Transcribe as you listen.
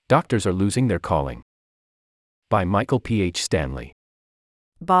Doctors are losing their calling. By Michael P. H. Stanley.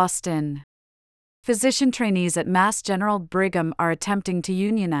 Boston. Physician trainees at Mass General Brigham are attempting to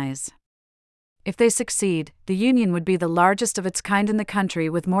unionize. If they succeed, the union would be the largest of its kind in the country,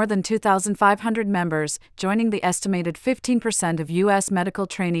 with more than 2,500 members, joining the estimated 15% of U.S. medical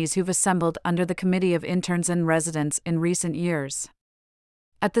trainees who've assembled under the Committee of Interns and Residents in recent years.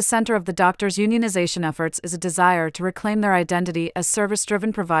 At the center of the doctors' unionization efforts is a desire to reclaim their identity as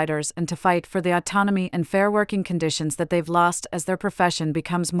service-driven providers and to fight for the autonomy and fair working conditions that they've lost as their profession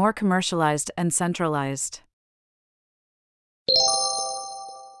becomes more commercialized and centralized.